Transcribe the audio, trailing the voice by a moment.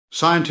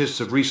Scientists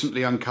have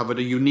recently uncovered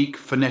a unique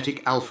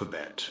phonetic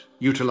alphabet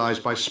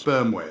utilized by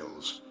sperm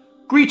whales.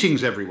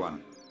 Greetings,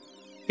 everyone!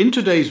 In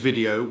today's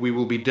video, we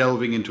will be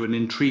delving into an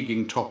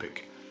intriguing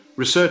topic.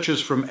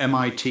 Researchers from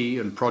MIT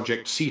and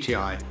Project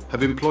CETI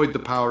have employed the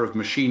power of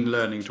machine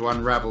learning to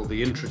unravel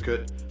the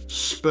intricate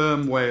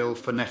sperm whale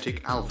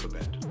phonetic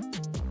alphabet.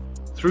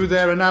 Through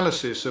their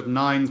analysis of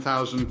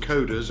 9,000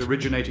 coders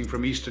originating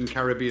from Eastern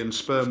Caribbean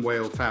sperm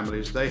whale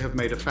families, they have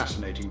made a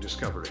fascinating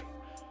discovery.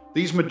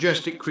 These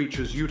majestic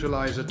creatures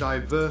utilize a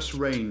diverse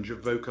range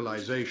of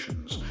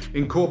vocalizations,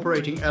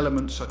 incorporating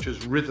elements such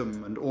as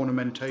rhythm and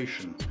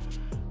ornamentation.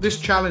 This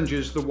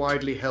challenges the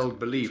widely held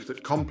belief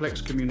that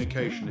complex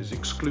communication is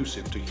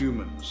exclusive to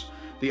humans.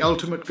 The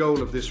ultimate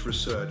goal of this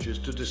research is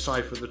to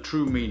decipher the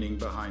true meaning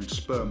behind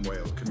sperm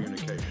whale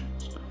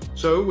communications.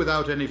 So,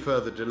 without any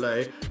further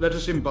delay, let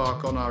us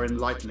embark on our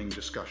enlightening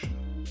discussion.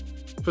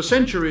 For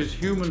centuries,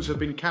 humans have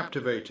been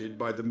captivated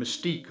by the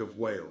mystique of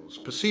whales,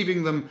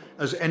 perceiving them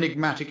as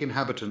enigmatic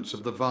inhabitants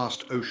of the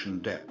vast ocean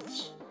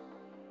depths.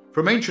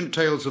 From ancient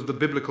tales of the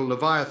biblical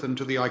Leviathan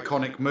to the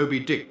iconic Moby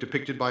Dick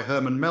depicted by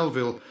Herman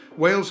Melville,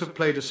 whales have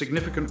played a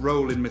significant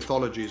role in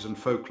mythologies and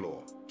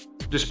folklore.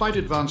 Despite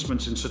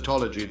advancements in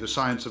cetology, the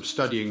science of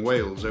studying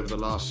whales over the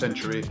last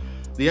century,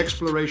 the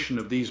exploration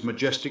of these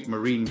majestic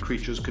marine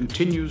creatures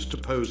continues to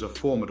pose a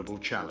formidable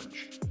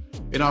challenge.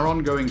 In our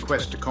ongoing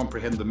quest to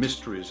comprehend the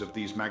mysteries of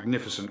these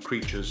magnificent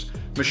creatures,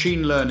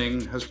 machine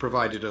learning has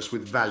provided us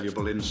with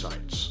valuable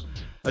insights.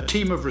 A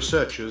team of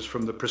researchers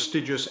from the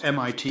prestigious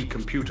MIT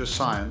Computer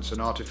Science and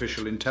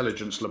Artificial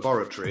Intelligence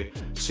Laboratory,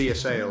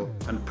 CSAIL,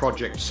 and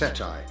Project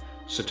CETI,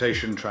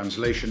 Cetacean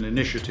Translation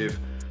Initiative,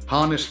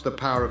 harnessed the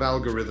power of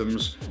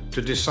algorithms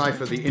to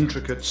decipher the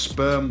intricate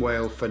sperm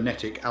whale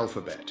phonetic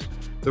alphabet.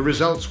 The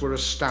results were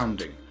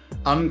astounding,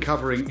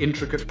 uncovering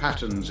intricate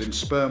patterns in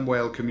sperm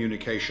whale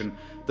communication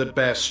that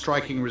bear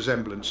striking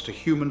resemblance to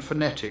human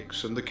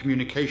phonetics and the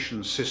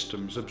communication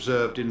systems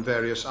observed in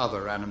various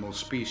other animal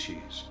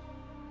species.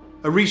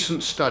 A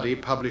recent study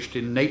published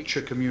in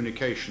Nature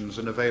Communications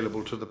and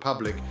available to the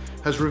public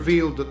has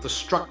revealed that the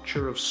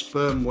structure of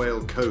sperm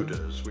whale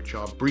coders, which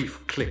are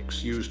brief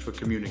clicks used for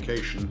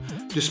communication,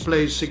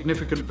 displays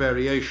significant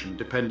variation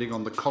depending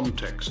on the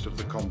context of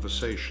the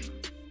conversation.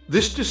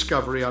 This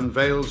discovery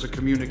unveils a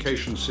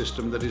communication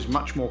system that is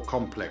much more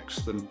complex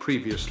than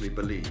previously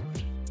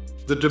believed.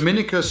 The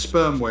Dominica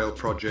Sperm Whale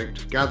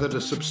Project gathered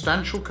a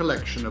substantial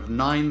collection of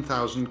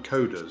 9,000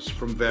 coders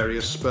from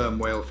various sperm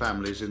whale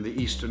families in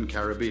the Eastern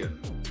Caribbean.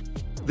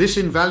 This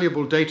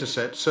invaluable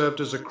dataset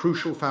served as a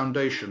crucial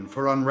foundation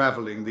for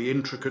unraveling the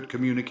intricate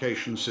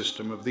communication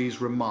system of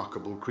these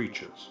remarkable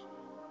creatures.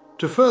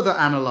 To further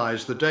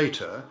analyze the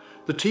data,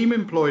 the team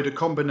employed a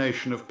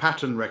combination of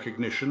pattern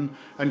recognition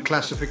and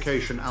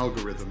classification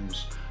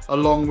algorithms,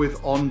 along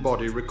with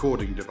on-body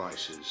recording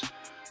devices.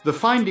 The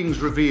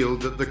findings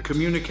revealed that the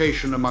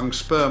communication among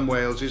sperm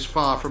whales is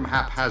far from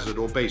haphazard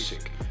or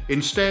basic.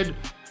 Instead,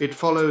 it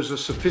follows a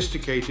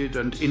sophisticated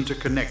and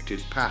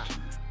interconnected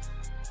pattern.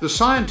 The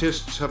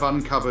scientists have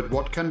uncovered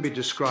what can be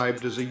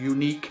described as a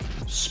unique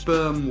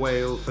sperm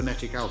whale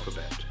phonetic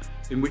alphabet,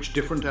 in which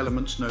different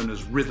elements known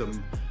as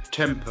rhythm,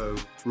 tempo,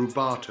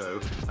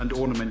 rubato, and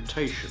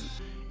ornamentation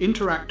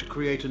interact to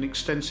create an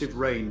extensive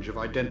range of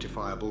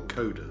identifiable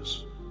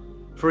coders.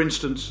 For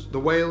instance, the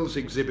whales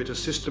exhibit a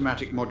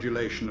systematic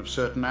modulation of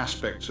certain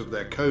aspects of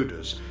their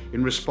coders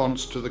in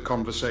response to the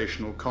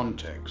conversational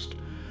context,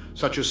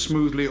 such as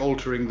smoothly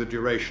altering the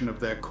duration of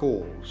their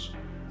calls,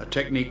 a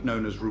technique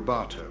known as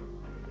rubato,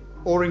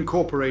 or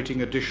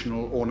incorporating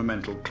additional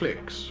ornamental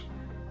clicks.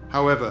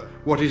 However,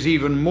 what is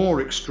even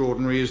more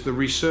extraordinary is the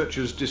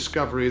researchers'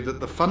 discovery that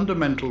the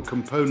fundamental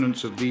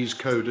components of these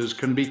coders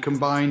can be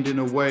combined in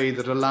a way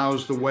that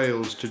allows the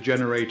whales to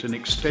generate an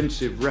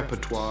extensive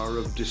repertoire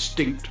of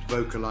distinct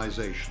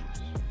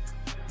vocalizations.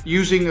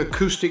 Using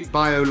acoustic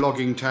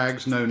biologging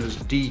tags known as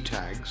D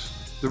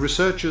tags, the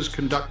researchers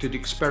conducted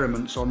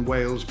experiments on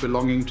whales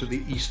belonging to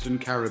the Eastern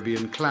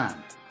Caribbean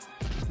clan.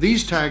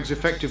 These tags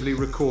effectively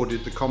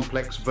recorded the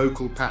complex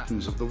vocal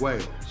patterns of the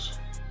whales.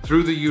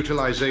 Through the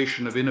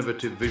utilization of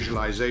innovative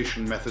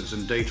visualization methods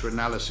and data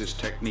analysis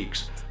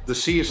techniques, the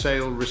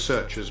CSAIL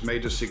researchers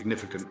made a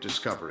significant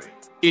discovery.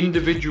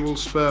 Individual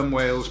sperm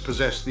whales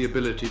possess the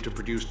ability to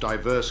produce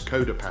diverse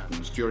coda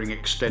patterns during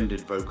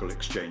extended vocal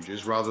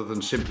exchanges rather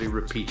than simply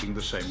repeating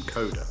the same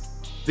coda.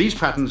 These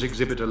patterns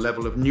exhibit a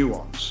level of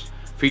nuance,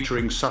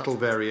 featuring subtle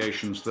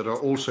variations that are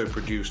also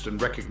produced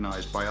and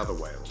recognized by other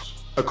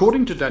whales.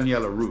 According to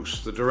Daniela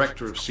Roos, the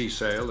director of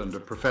CSAIL and a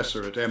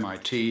professor at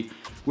MIT,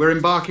 we're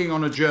embarking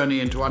on a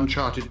journey into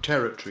uncharted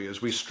territory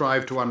as we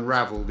strive to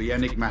unravel the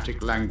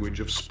enigmatic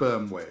language of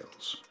sperm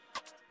whales.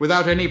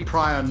 Without any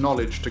prior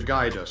knowledge to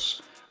guide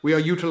us, we are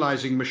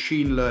utilizing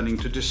machine learning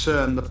to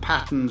discern the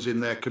patterns in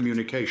their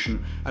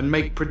communication and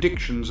make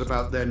predictions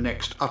about their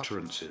next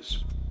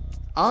utterances.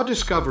 Our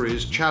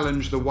discoveries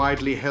challenge the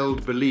widely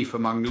held belief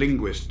among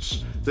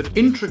linguists that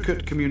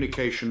intricate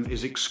communication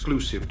is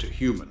exclusive to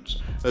humans,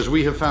 as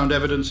we have found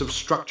evidence of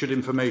structured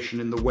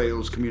information in the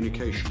whale's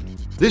communication.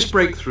 This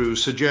breakthrough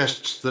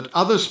suggests that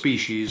other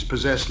species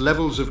possess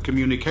levels of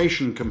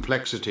communication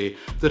complexity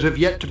that have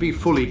yet to be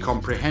fully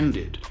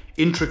comprehended,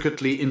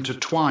 intricately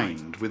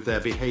intertwined with their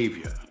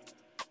behavior.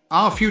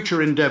 Our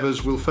future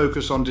endeavors will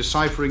focus on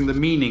deciphering the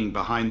meaning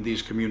behind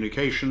these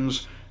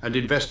communications and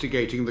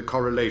investigating the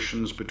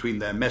correlations between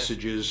their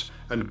messages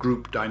and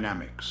group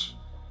dynamics.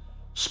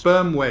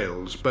 Sperm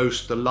whales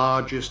boast the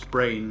largest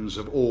brains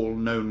of all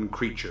known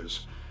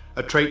creatures,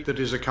 a trait that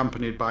is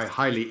accompanied by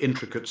highly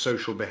intricate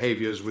social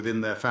behaviors within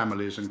their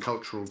families and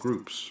cultural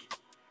groups.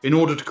 In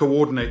order to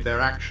coordinate their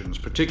actions,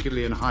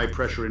 particularly in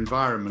high-pressure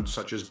environments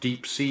such as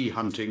deep-sea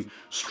hunting,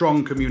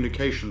 strong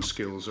communication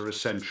skills are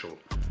essential.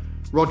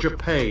 Roger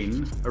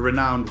Payne, a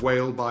renowned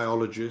whale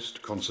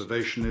biologist,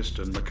 conservationist,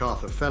 and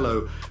MacArthur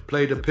Fellow,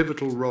 played a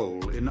pivotal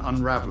role in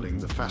unraveling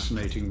the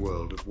fascinating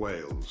world of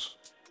whales.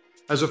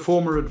 As a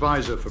former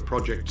advisor for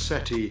Project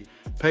CETI,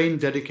 Payne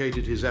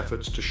dedicated his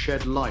efforts to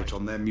shed light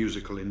on their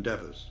musical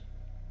endeavors.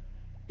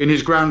 In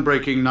his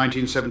groundbreaking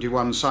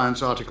 1971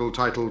 science article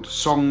titled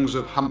 "Songs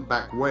of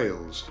Humpback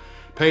Whales,"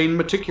 Payne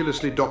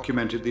meticulously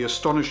documented the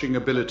astonishing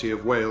ability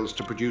of whales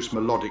to produce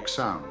melodic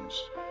sounds.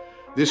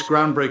 This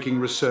groundbreaking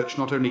research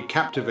not only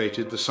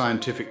captivated the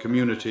scientific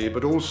community,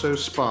 but also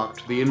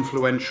sparked the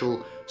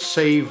influential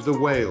Save the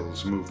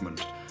Whales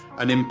movement,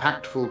 an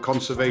impactful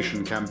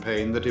conservation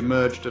campaign that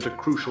emerged at a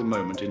crucial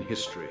moment in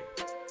history.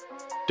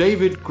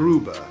 David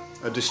Gruber,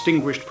 a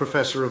distinguished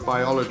professor of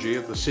biology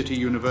at the City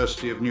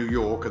University of New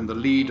York and the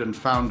lead and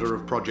founder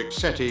of Project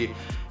CETI,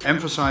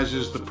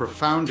 emphasizes the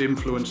profound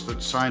influence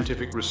that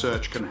scientific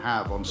research can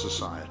have on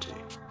society.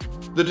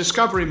 The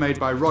discovery made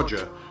by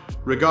Roger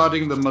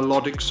regarding the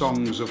melodic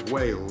songs of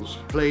whales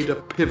played a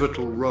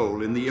pivotal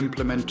role in the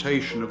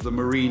implementation of the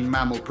Marine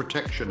Mammal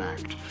Protection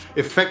Act,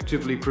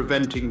 effectively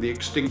preventing the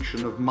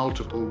extinction of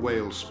multiple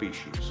whale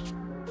species.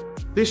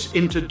 This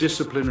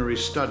interdisciplinary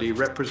study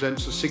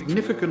represents a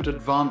significant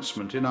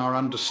advancement in our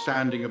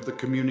understanding of the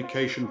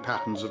communication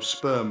patterns of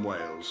sperm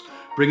whales,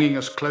 bringing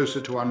us closer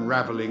to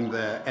unraveling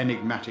their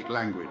enigmatic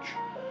language.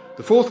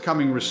 The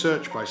forthcoming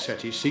research by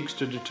CETI seeks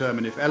to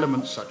determine if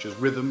elements such as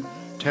rhythm,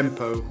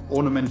 tempo,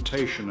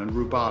 ornamentation, and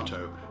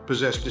rubato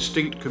possess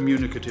distinct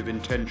communicative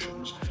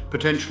intentions,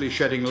 potentially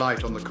shedding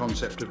light on the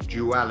concept of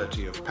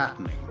duality of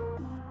patterning,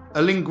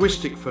 a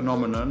linguistic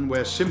phenomenon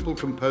where simple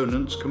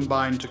components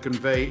combine to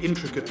convey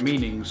intricate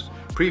meanings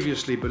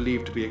previously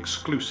believed to be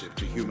exclusive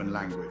to human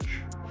language.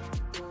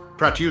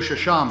 Pratyusha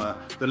Sharma,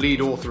 the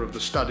lead author of the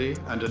study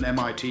and an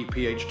MIT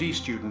PhD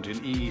student in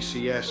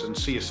EECS and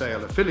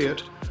CSAL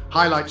affiliate,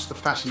 highlights the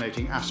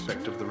fascinating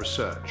aspect of the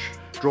research,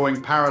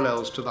 drawing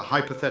parallels to the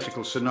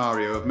hypothetical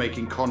scenario of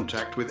making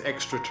contact with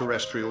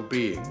extraterrestrial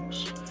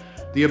beings.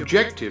 The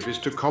objective is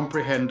to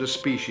comprehend a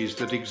species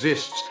that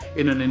exists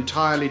in an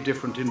entirely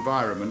different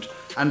environment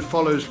and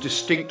follows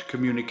distinct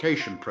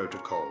communication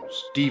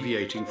protocols,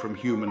 deviating from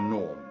human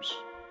norms.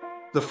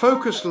 The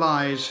focus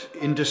lies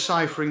in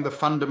deciphering the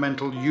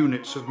fundamental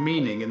units of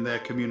meaning in their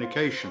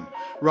communication,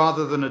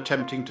 rather than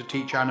attempting to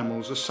teach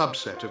animals a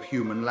subset of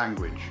human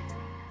language.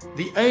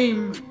 The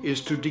aim is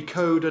to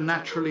decode a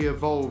naturally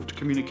evolved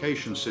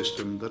communication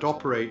system that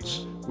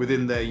operates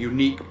within their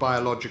unique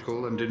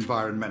biological and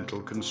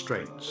environmental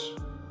constraints.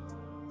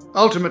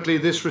 Ultimately,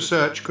 this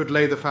research could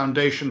lay the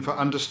foundation for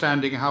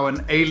understanding how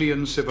an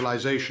alien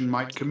civilization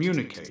might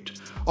communicate,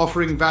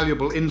 offering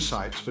valuable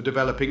insights for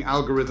developing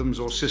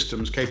algorithms or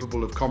systems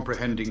capable of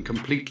comprehending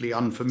completely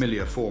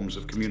unfamiliar forms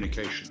of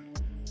communication.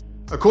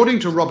 According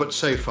to Robert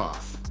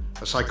Seyfarth,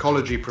 a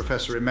psychology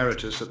professor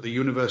emeritus at the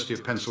University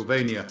of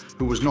Pennsylvania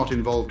who was not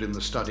involved in the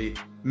study,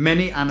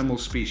 many animal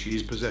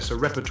species possess a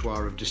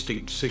repertoire of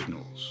distinct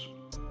signals.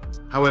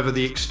 However,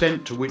 the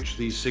extent to which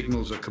these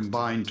signals are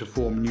combined to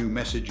form new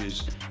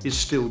messages is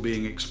still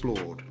being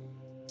explored.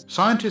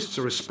 Scientists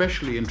are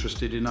especially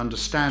interested in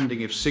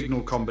understanding if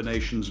signal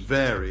combinations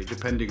vary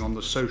depending on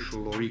the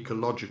social or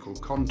ecological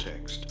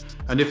context,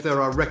 and if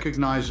there are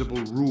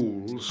recognizable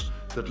rules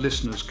that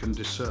listeners can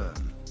discern.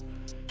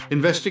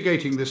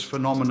 Investigating this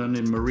phenomenon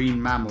in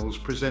marine mammals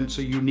presents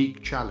a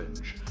unique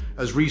challenge,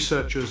 as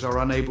researchers are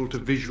unable to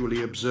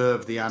visually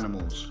observe the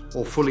animals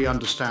or fully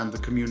understand the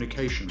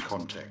communication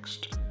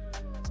context.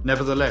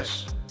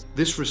 Nevertheless,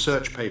 this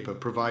research paper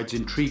provides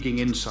intriguing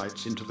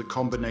insights into the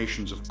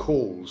combinations of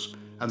calls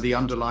and the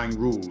underlying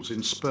rules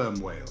in sperm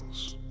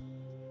whales.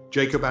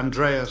 Jacob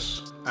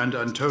Andreas and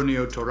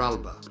Antonio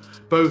Torralba,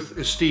 both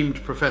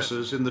esteemed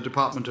professors in the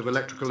Department of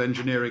Electrical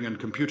Engineering and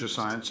Computer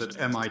Science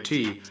at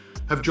MIT,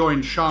 have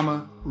joined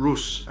Sharma,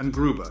 Rus, and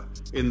Gruber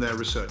in their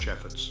research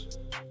efforts.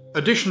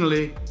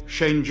 Additionally,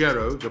 Shane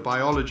Gero, the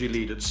biology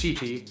lead at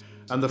CETI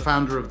and the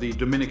founder of the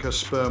Dominica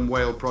Sperm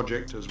Whale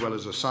Project, as well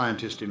as a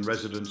scientist in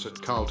residence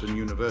at Carleton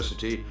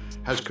University,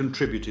 has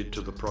contributed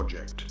to the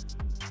project.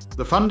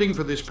 The funding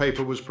for this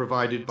paper was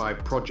provided by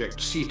Project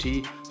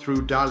CETI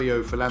through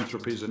Dalio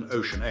Philanthropies and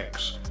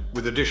OceanX,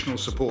 with additional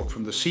support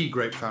from the Sea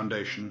Grape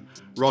Foundation,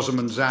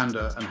 Rosamund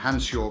Zander and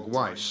Hans-Jörg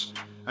Weiss,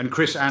 and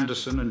Chris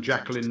Anderson and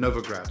Jacqueline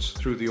Novogratz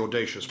through the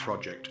Audacious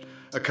Project,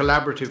 a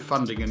collaborative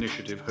funding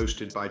initiative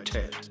hosted by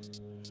TED.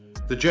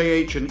 The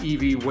J.H. and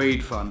E.V.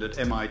 Wade Fund at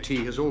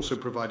MIT has also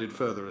provided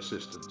further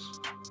assistance.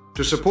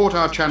 To support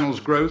our channel's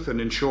growth and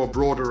ensure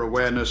broader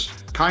awareness,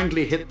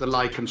 kindly hit the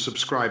like and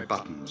subscribe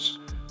buttons.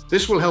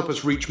 This will help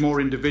us reach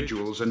more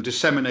individuals and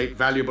disseminate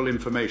valuable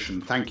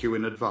information. Thank you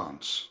in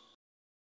advance.